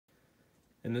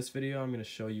In this video, I'm going to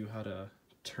show you how to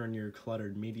turn your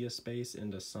cluttered media space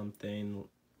into something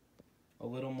a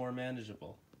little more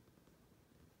manageable.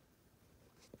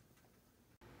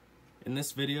 In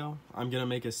this video, I'm going to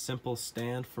make a simple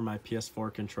stand for my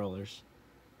PS4 controllers.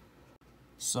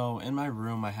 So in my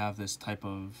room, I have this type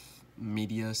of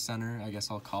media center, I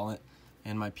guess I'll call it,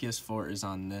 and my PS4 is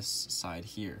on this side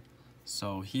here.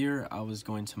 So here I was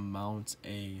going to mount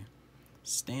a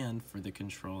stand for the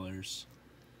controllers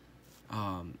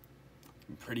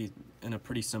in a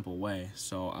pretty simple way.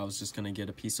 So I was just gonna get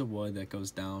a piece of wood that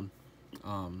goes down,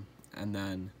 and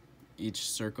then each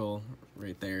circle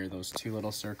right there, those two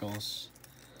little circles,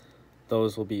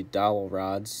 those will be dowel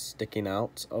rods sticking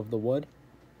out of the wood,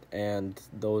 and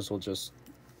those will just,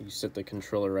 you sit the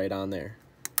controller right on there.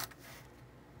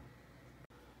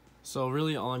 So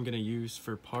really all I'm gonna use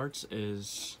for parts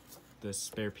is this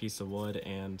spare piece of wood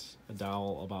and a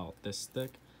dowel about this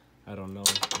thick. I don't know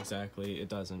exactly, it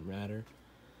doesn't matter.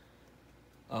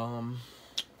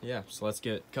 Yeah, so let's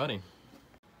get cutting.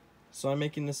 So I'm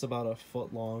making this about a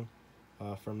foot long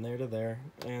from there to there,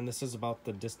 and this is about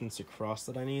the distance across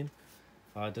that I need.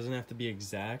 It doesn't have to be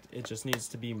exact, it just needs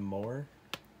to be more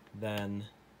than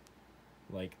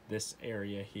like this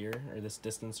area here, or this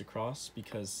distance across,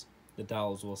 because the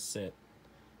dowels will sit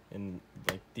in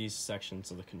like these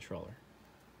sections of the controller.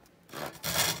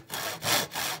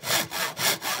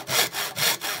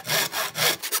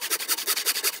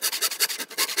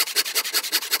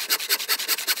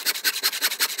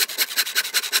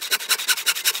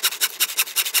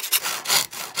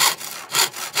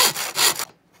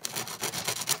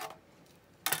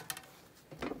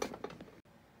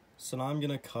 So now I'm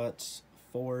gonna cut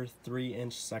 4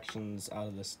 3-inch sections out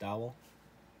of this dowel.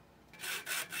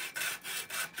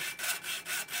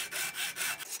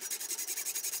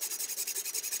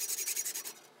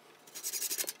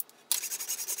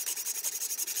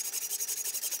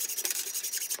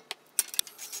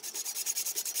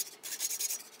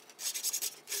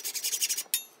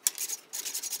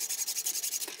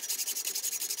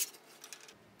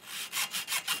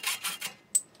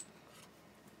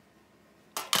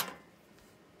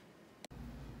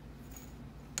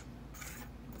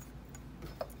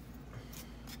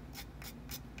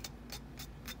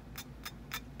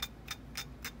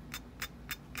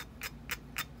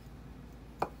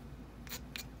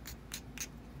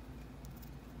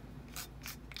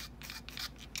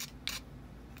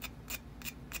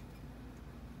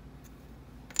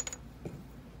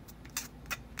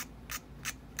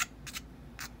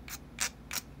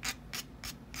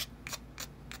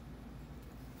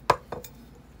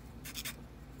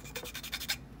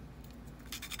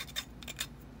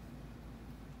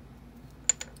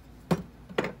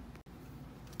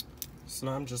 So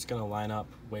now I'm just gonna line up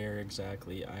where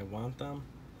exactly I want them.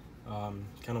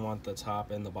 Kind of want the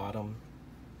top and the bottom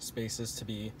spaces to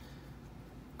be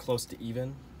close to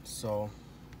even. So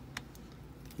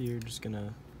here, just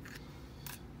gonna,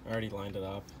 I already lined it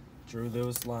up, drew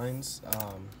those lines.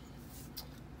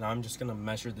 Now I'm just gonna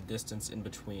measure the distance in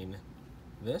between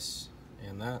this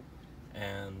and that,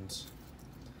 and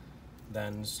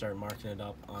then start marking it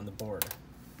up on the board.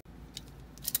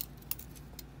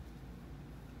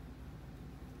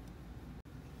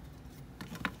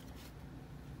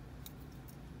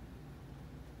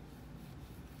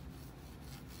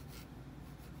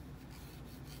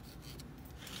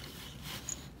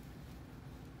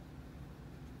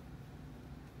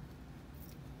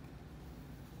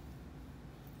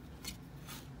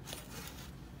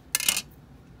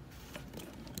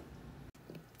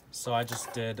 So I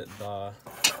just did the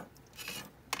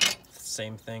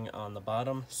same thing on the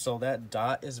bottom. So that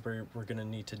dot is where we're gonna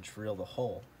need to drill the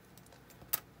hole.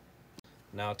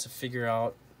 Now to figure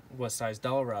out what size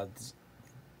dowel rods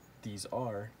these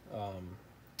are,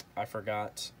 I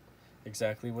forgot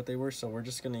exactly what they were, so we're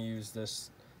just gonna use this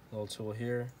little tool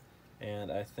here,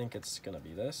 and I think it's gonna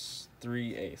be this,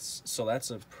 3/8. So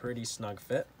that's a pretty snug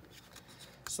fit.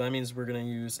 So that means we're gonna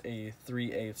use a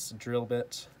 3/8 drill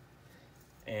bit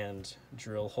and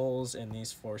drill holes in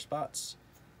these 4 spots,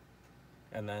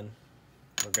 and then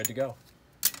we're good to go.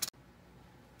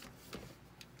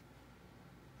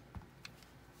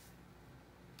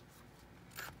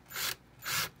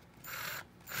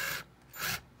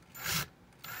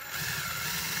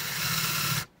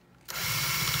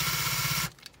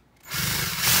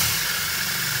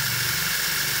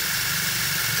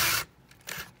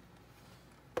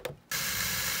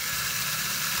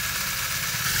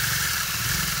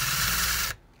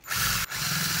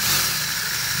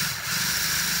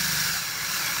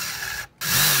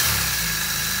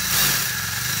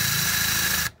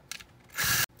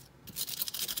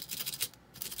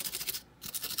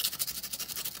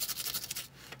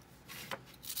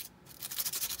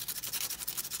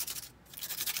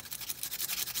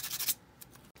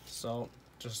 So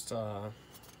just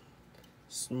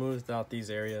smoothed out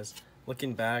these areas.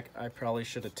 Looking back, I probably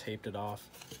should have taped it off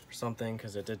or something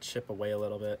because it did chip away a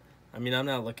little bit. I mean, I'm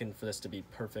not looking for this to be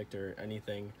perfect or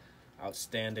anything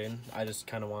outstanding. I just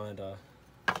kind of wanted a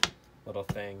little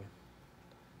thing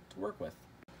to work with.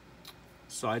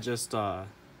 So I just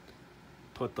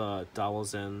put the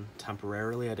dowels in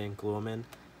temporarily. I didn't glue them in.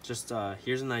 Just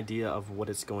here's an idea of what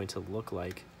it's going to look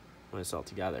like when it's all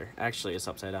together. Actually, it's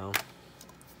upside down.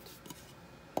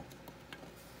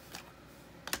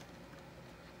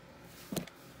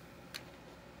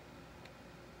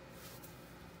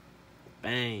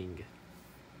 Bang.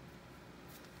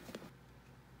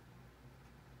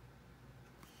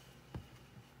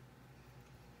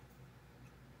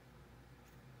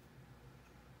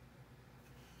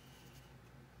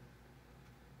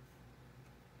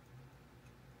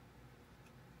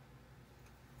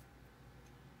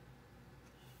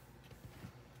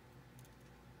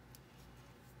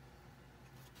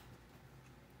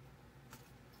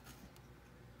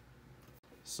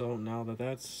 So now that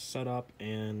that's set up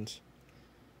and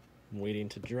waiting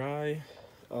to dry,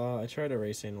 I tried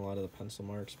erasing a lot of the pencil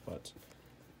marks, but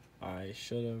I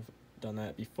should have done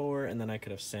that before, and then I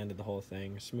could have sanded the whole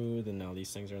thing smooth, and now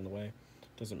these things are in the way.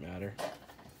 Doesn't matter.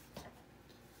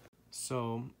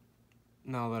 So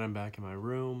now that I'm back in my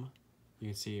room, you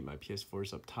can see my PS4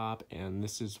 is up top, and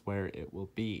this is where it will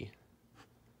be.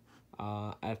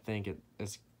 I think it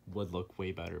would look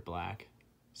way better black.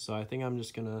 So I think I'm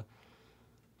just gonna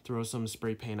throw some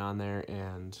spray paint on there,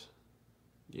 and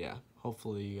yeah,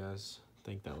 hopefully you guys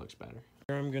think that looks better.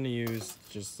 Here I'm gonna use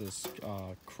just this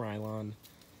Krylon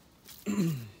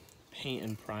paint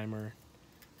and primer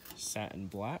satin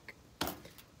black.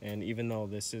 And even though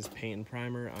this is paint and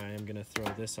primer, I am gonna throw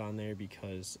this on there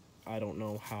because I don't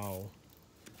know how,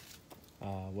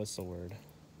 what's the word?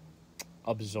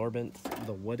 Absorbent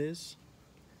the wood is.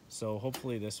 So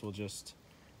hopefully this will just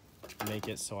make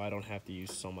it so I don't have to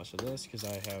use so much of this because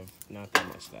I have not that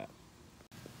much of that.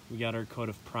 We got our coat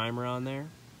of primer on there.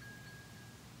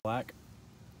 Black.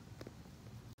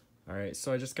 Alright,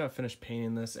 so I just got finished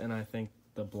painting this, and I think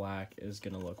the black is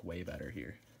gonna look way better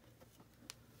here.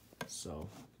 So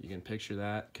you can picture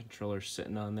that controller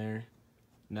sitting on there.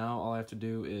 Now all I have to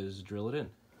do is drill it in.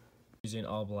 Using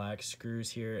all black screws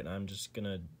here, and I'm just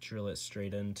gonna drill it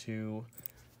straight into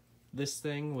this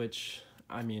thing, which,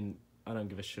 I mean, I don't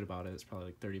give a shit about it. It's probably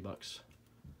like 30 bucks.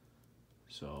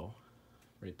 So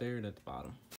right there and at the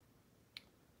bottom.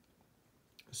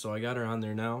 So I got her on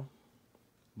there now.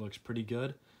 Looks pretty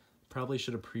good. Probably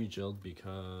should have pre-drilled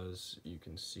because you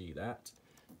can see that.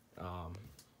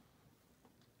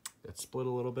 It split a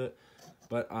little bit,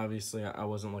 but obviously I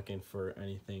wasn't looking for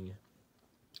anything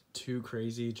too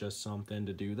crazy, just something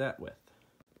to do that with.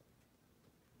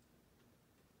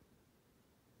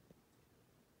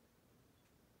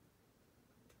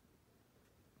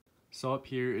 So up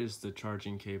here is the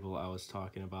charging cable I was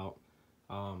talking about.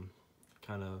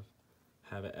 Kind of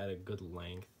have it at a good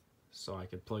length so I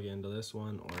could plug it into this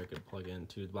one, or I could plug it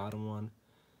into the bottom one.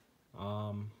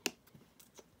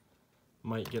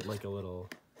 Might get like a little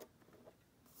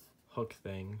hook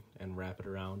thing and wrap it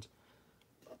around.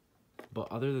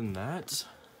 But other than that,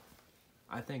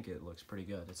 I think it looks pretty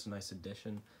good. It's a nice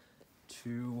addition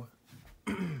to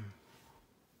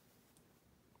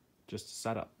just a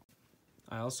setup.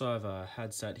 I also have a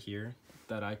headset here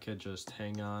that I could just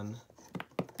hang on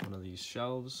one of these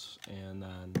shelves and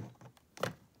then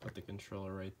put the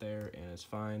controller right there, and it's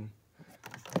fine.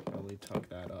 Probably tuck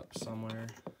that up somewhere.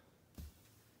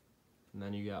 And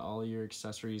then you got all your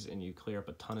accessories, and you clear up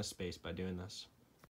a ton of space by doing this.